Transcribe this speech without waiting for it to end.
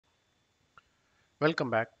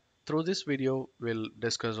Welcome back. Through this video, we'll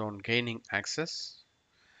discuss on gaining access.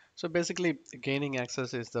 So basically, gaining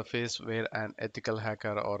access is the phase where an ethical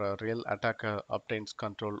hacker or a real attacker obtains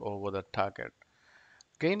control over the target.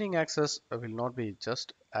 Gaining access will not be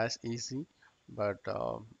just as easy, but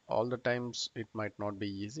all the times it might not be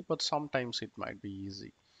easy, but sometimes it might be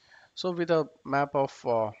easy. So with a map of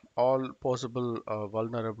all possible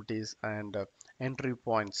vulnerabilities and entry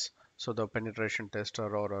points, so the penetration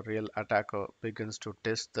tester or a real attacker begins to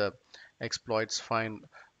test the exploits found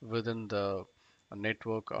within the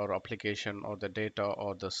network or application or the data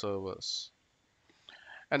or the servers.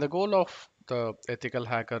 And the goal of the ethical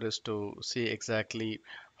hacker is to see exactly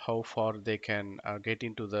how far they can get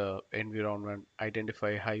into the environment,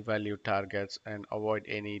 identify high value targets, and avoid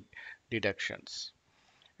any deductions.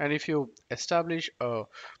 And if you establish a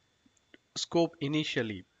scope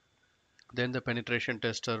initially, then the penetration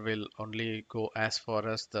tester will only go as far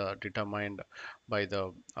as the determined by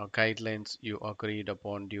the guidelines you agreed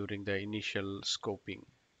upon during the initial scoping.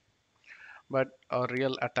 But a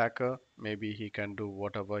real attacker, maybe he can do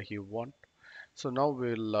whatever he want. So now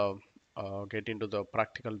we'll get into the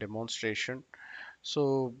practical demonstration.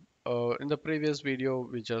 So in the previous video,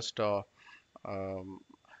 we just um,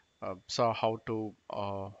 saw how to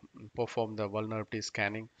perform the vulnerability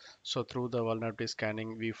scanning. So through the vulnerability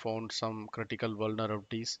scanning, we found some critical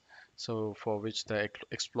vulnerabilities, so for which the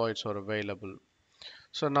exploits are available.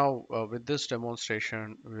 So now with this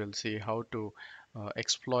demonstration, we will see how to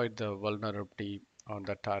exploit the vulnerability on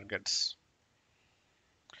the targets.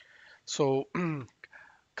 So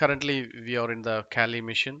currently we are in the Kali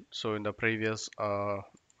mission. So in the previous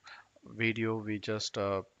video, we just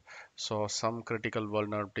saw some critical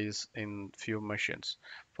vulnerabilities in few machines.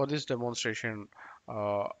 For this demonstration,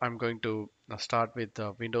 I'm going to start with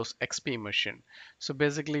the Windows XP machine. So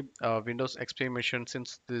basically, Windows XP machine,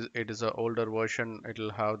 since it is an older version, it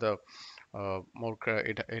will have the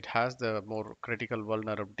it has the more critical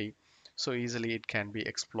vulnerability, so easily it can be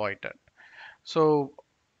exploited. So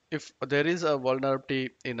if there is a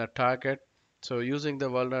vulnerability in a target, so using the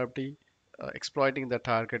vulnerability, exploiting the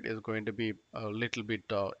target is going to be a little bit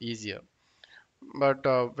easier. But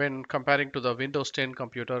when comparing to the Windows 10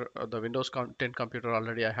 computer, the Windows 10 computer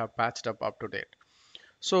already I have patched up to date.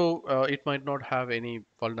 So it might not have any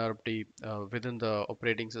vulnerability within the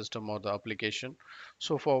operating system or the application.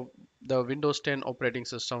 So for the Windows 10 operating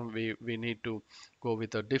system, we need to go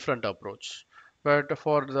with a different approach. But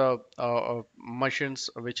for the machines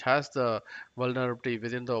which has the vulnerability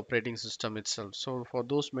within the operating system itself, so for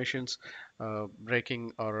those machines,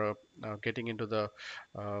 breaking or getting into the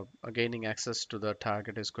gaining access to the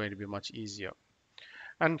target is going to be much easier.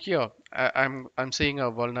 And here I'm seeing a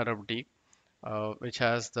vulnerability which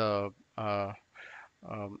has the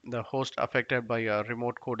host affected by a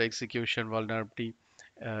remote code execution vulnerability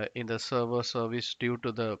in the server service due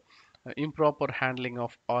to the improper handling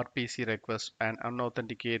of RPC requests and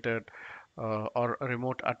unauthenticated or a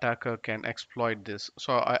remote attacker can exploit this.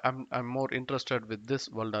 So I'm more interested with this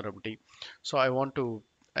vulnerability. So I want to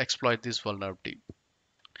exploit this vulnerability.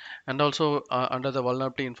 And also under the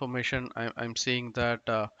vulnerability information, I'm seeing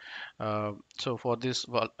that so for this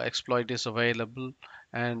exploit is available,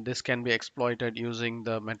 and this can be exploited using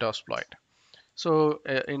the Metasploit. So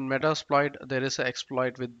in Metasploit, there is an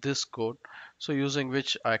exploit with this code, so using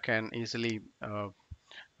which I can easily um,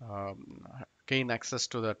 gain access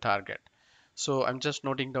to the target. So I'm just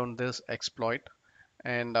noting down this exploit,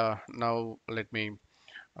 and now let me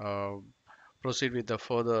uh, proceed with the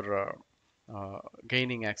further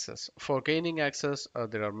gaining access. For gaining access,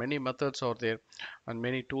 there are many methods out there and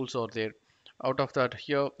many tools out there. Out of that,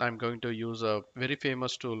 here I'm going to use a very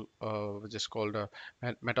famous tool which is called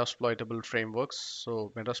Metaexploitable Frameworks.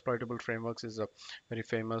 So Metaexploitable Frameworks is a very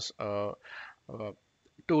famous uh,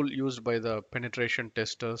 tool used by the penetration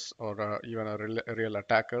testers or even real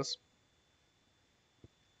attackers.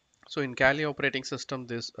 So in Kali operating system,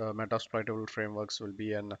 this Metaexploitable Frameworks will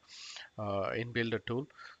be an inbuilt tool,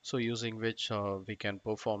 so using which we can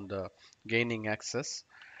perform the gaining access.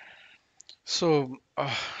 So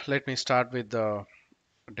let me start with the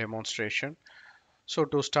demonstration. So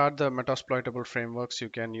to start the Metaexploitable Frameworks, you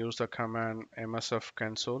can use the command msf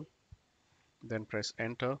console, then press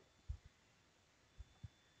enter.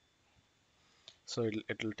 So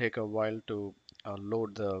it'll take a while to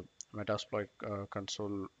load the Metasploit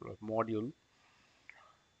console module.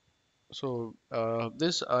 So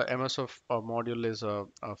this MSF module is a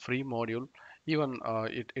free module. Even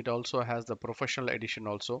it also has the professional edition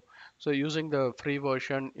also. So using the free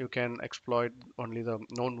version, you can exploit only the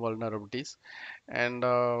known vulnerabilities. And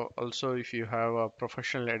also if you have a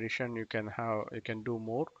professional edition, you can do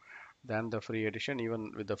more. than the free edition.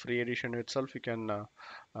 Even with the free edition itself, you can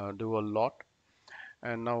do a lot.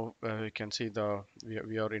 And now you can see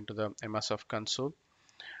we are into the MSF console.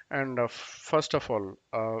 And first of all,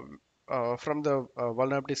 from the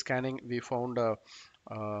vulnerability scanning, we found a,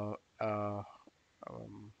 uh, uh,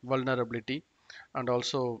 vulnerability, and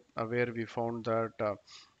also where we found that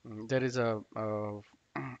there is a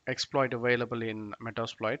exploit available in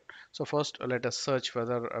Metasploit. So first, let us search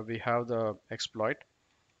whether we have the exploit.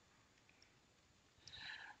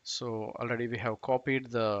 So already we have copied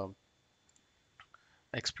the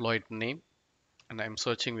exploit name, and I'm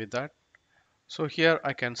searching with that. So here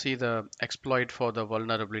I can see the exploit for the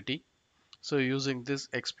vulnerability. So using this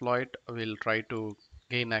exploit, we'll try to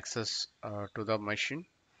gain access to the machine.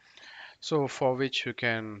 So for which you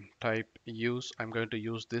can type use. I'm going to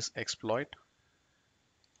use this exploit.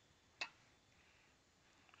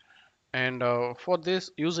 And for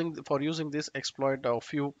using this exploit, a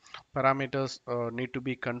few parameters need to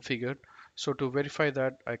be configured. So to verify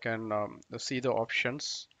that, I can see the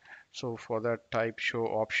options. So for that, type show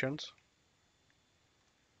options,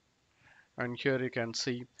 and here you can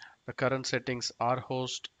see the current settings. R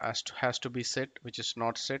host has to be set, which is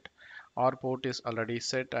not set. R port is already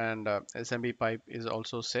set, and SMB pipe is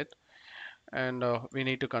also set. And we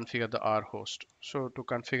need to configure the R host. So to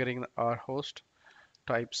configuring the R host,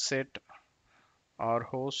 type set R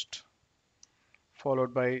host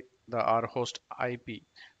followed by the R host IP.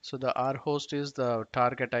 So the R host is the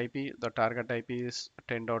target IP. The target IP is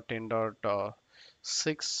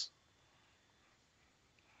 10.10.6,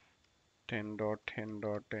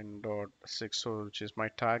 10.10.10.6, so which is my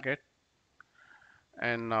target.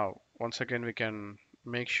 And now once again we can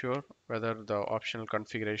make sure whether the optional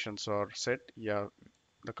configurations are set. Yeah,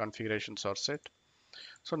 the configurations are set.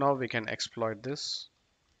 So now we can exploit this.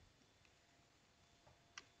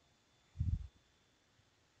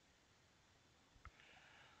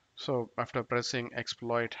 So after pressing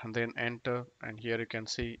exploit and then enter, and here you can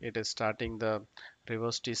see it is starting the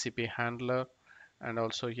reverse TCP handler, and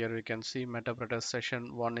also here we can see Metapreter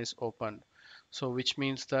session 1 is opened. So which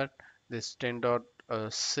means that this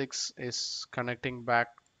 10.6 is connecting back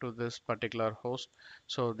to this particular host.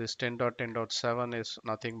 So this 10.10.7 is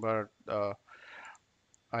nothing but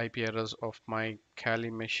IP address of my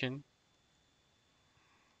Kali machine.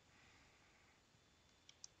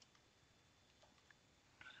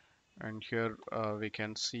 And here we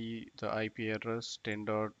can see the IP address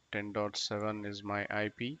 10.10.7 is my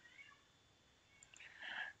IP.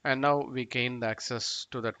 And now we gain the access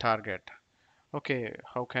to the target. Okay,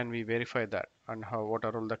 how can we verify that, and what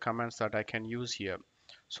are all the commands that I can use here?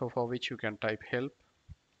 So for which you can type help.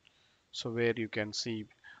 So where you can see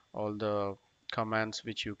all the commands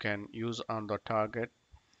which you can use on the target.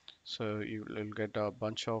 So you will get a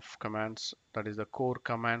bunch of commands, that is the core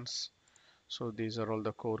commands. So these are all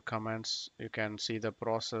the core commands. You can see the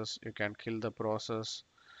process, you can kill the process,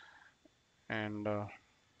 and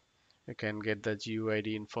you can get the GUID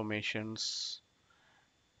informations,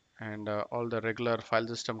 and all the regular file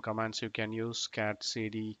system commands you can use: cat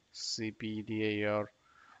cd cp dar,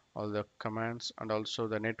 all the commands. And also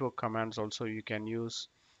the network commands also you can use: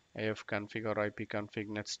 afconfig or ipconfig,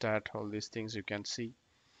 netstat, all these things you can see.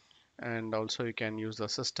 And also you can use the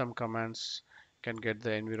system commands. You can get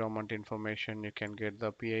the environment information, you can get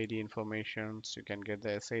the PID informations, you can get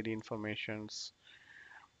the SID informations.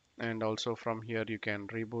 And also from here you can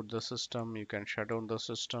reboot the system, you can shut down the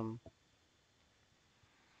system.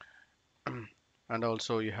 And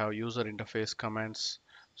also you have user interface commands.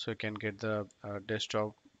 So you can get the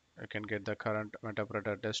desktop, you can get the current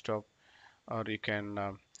Metapreter desktop, or you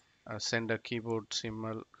can send a keyboard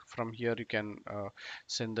symbol. From here you can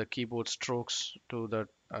send the keyboard strokes to the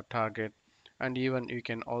target. And even you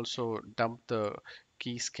can also dump the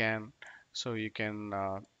key scan. So you can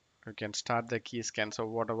start the key scan. So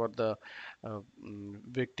whatever the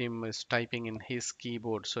victim is typing in his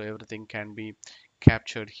keyboard, so everything can be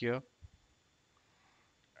captured here.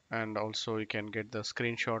 And also you can get the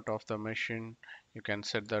screenshot of the machine. You can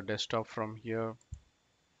set the desktop from here.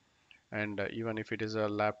 And even if it is a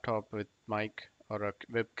laptop with mic or a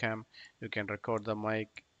webcam, you can record the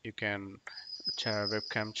mic, you can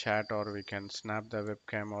webcam chat, or we can snap the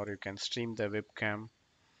webcam, or you can stream the webcam.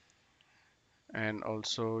 And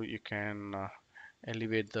also you can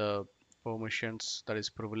elevate the permissions, that is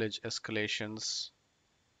privilege escalations.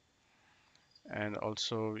 And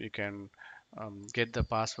also you can get the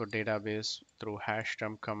password database through hash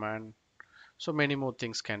term command. So many more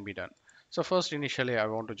things can be done. So first, initially I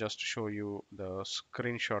want to just show you the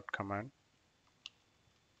screenshot command.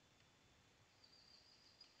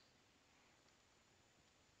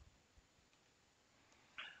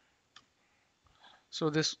 So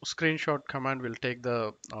this screenshot command will take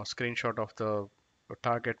the screenshot of the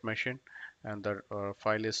target machine, and the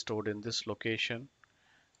file is stored in this location.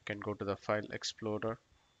 I can go to the file explorer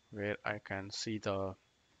where I can see the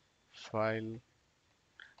file,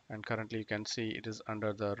 and currently you can see it is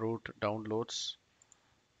under the root downloads,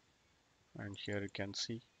 and here you can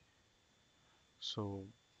see. So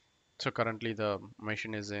currently the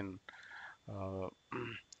machine is in uh,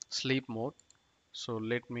 sleep mode. So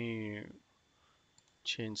let me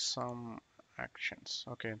change some actions.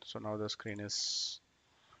 Okay, so now the screen is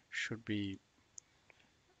should be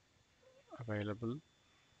available.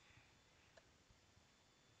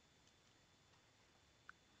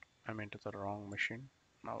 I'm into the wrong machine.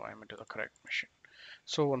 Now I'm into the correct machine.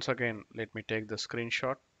 So once again, let me take the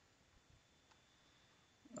screenshot.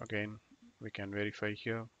 Again, we can verify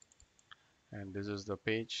here, and this is the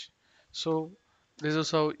page. So this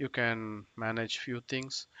is how you can manage few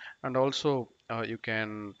things, and also you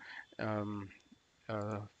can um,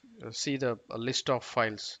 uh, see the a list of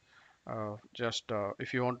files. Just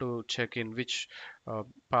if you want to check in which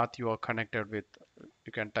path you are connected with,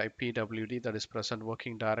 you can type pwd, that is present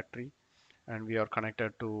working directory, and we are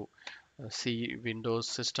connected to C Windows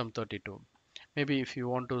System 32. Maybe if you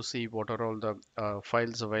want to see what are all the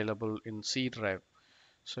files available in C drive,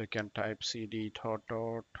 so you can type cd dot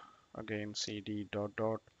dot, again cd dot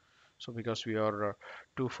dot. So because we are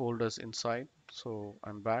two folders inside, so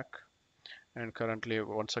I'm back, and currently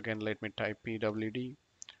once again let me type pwd,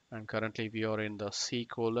 and currently we are in the C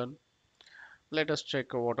colon. Let us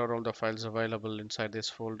check what are all the files available inside this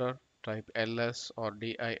folder. Type ls or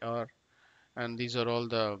dir, and these are all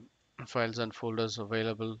the files and folders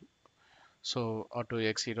available. So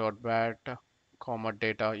autoexe.bat, comma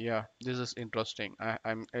data. Yeah, this is interesting.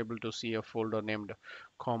 I'm able to see a folder named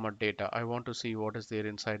comma data. I want to see what is there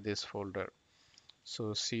inside this folder.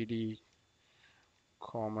 So cd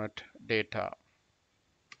comet data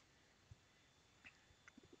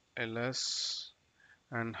ls,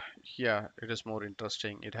 and yeah, it is more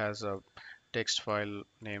interesting. It has a text file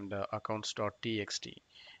named accounts.txt.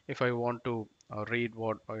 If I want to read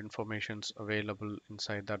what information's available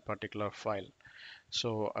inside that particular file,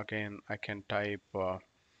 so again I can uh,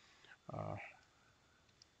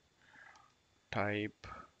 type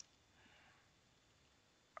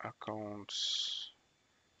accounts.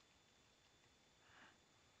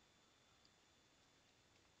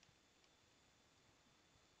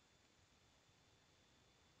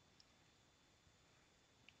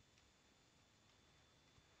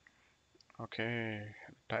 Okay,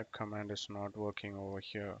 type command is not working over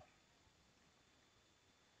here.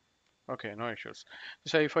 Okay, no issues.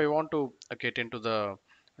 So if I want to get into the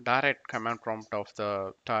direct command prompt of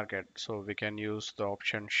the target, so we can use the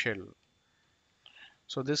option shell.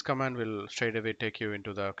 So this command will straight away take you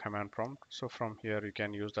into the command prompt. So from here you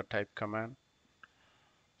can use the type command.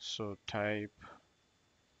 So type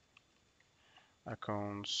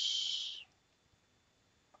accounts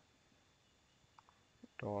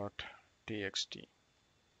dot txt,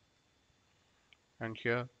 and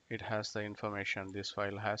here it has the information. This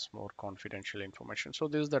file has more confidential information. So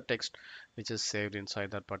this is the text which is saved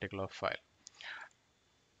inside that particular file.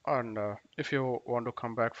 And if you want to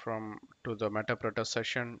come back from to the Metapreter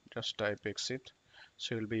session, just type exit.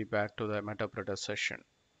 So you'll be back to the Metapreter session.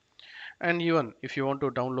 And even if you want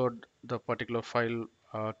to download the particular file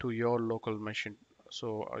to your local machine,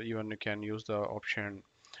 so even you can use the option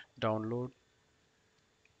download.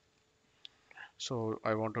 So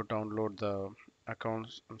I want to download the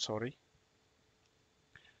accounts. I'm sorry.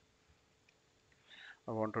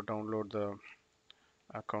 I want to download the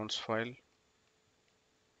accounts file,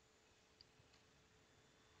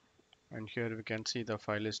 and here we can see the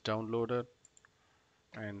file is downloaded,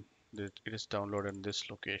 and it is downloaded in this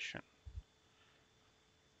location.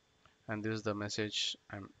 And this is the message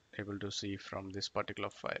I'm able to see from this particular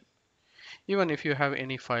file. Even if you have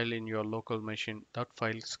any file in your local machine, that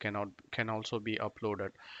files can also be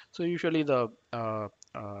uploaded. So usually the uh,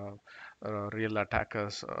 real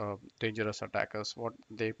attackers, dangerous attackers, what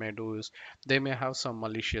they may do is they may have some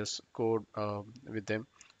malicious code with them,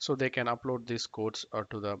 so they can upload these codes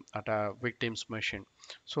to the victim's machine.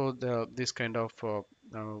 So this kind of uh,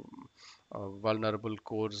 vulnerable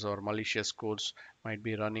codes or malicious codes might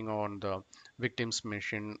be running on the victim's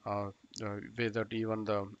machine, way that even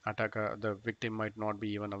the attacker, the victim might not be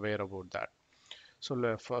even aware about that.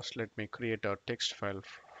 So first let me create a text file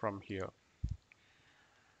from here.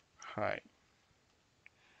 Hi,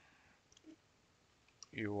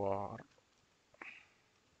 you are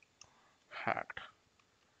hacked.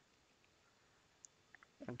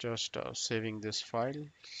 And just saving this file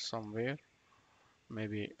somewhere.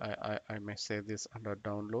 Maybe I may save this under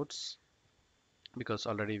downloads because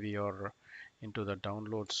already we are into the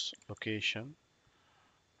downloads location.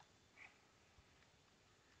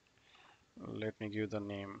 Let me give the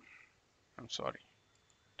name. I'm sorry,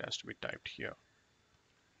 it has to be typed here.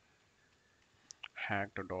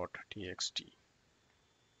 Hacked.txt.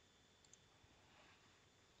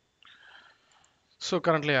 So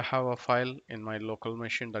currently I have a file in my local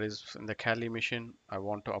machine, that is in the Kali machine. I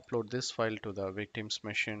want to upload this file to the victim's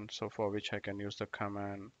machine. So for which I can use the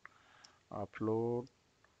command upload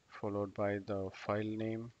followed by the file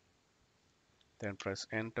name, then press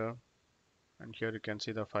enter. And here you can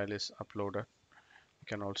see the file is uploaded. You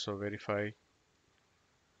can also verify,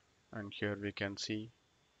 and here we can see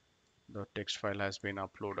the text file has been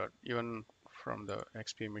uploaded. Even from the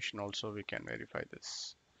XP machine also we can verify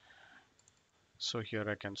this. So here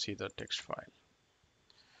I can see the text file.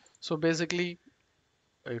 So basically,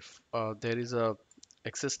 if there is a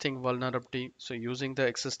existing vulnerability, so using the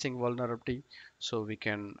existing vulnerability, so we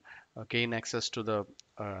can gain access to the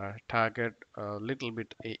target a little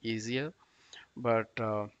bit easier. But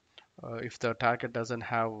if the target doesn't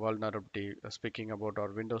have vulnerability, speaking about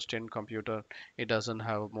our Windows 10 computer, it doesn't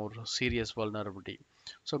have more serious vulnerability.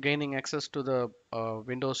 So gaining access to the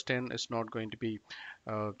Windows 10 is not going to be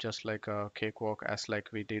just like a cakewalk as like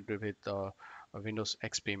we did with a Windows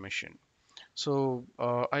XP machine. So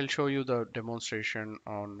I'll show you the demonstration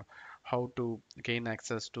on how to gain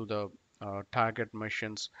access to the target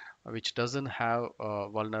machines which doesn't have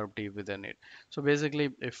vulnerability within it. So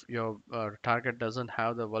basically, if your target doesn't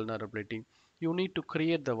have the vulnerability, you need to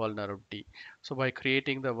create the vulnerability. So by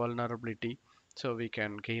creating the vulnerability, so we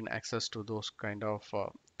can gain access to those kind of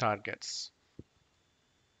targets.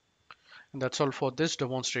 And that's all for this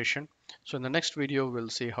demonstration. So in the next video, we'll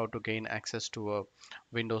see how to gain access to a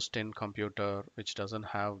Windows 10 computer which doesn't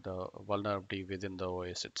have the vulnerability within the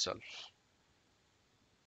OS itself.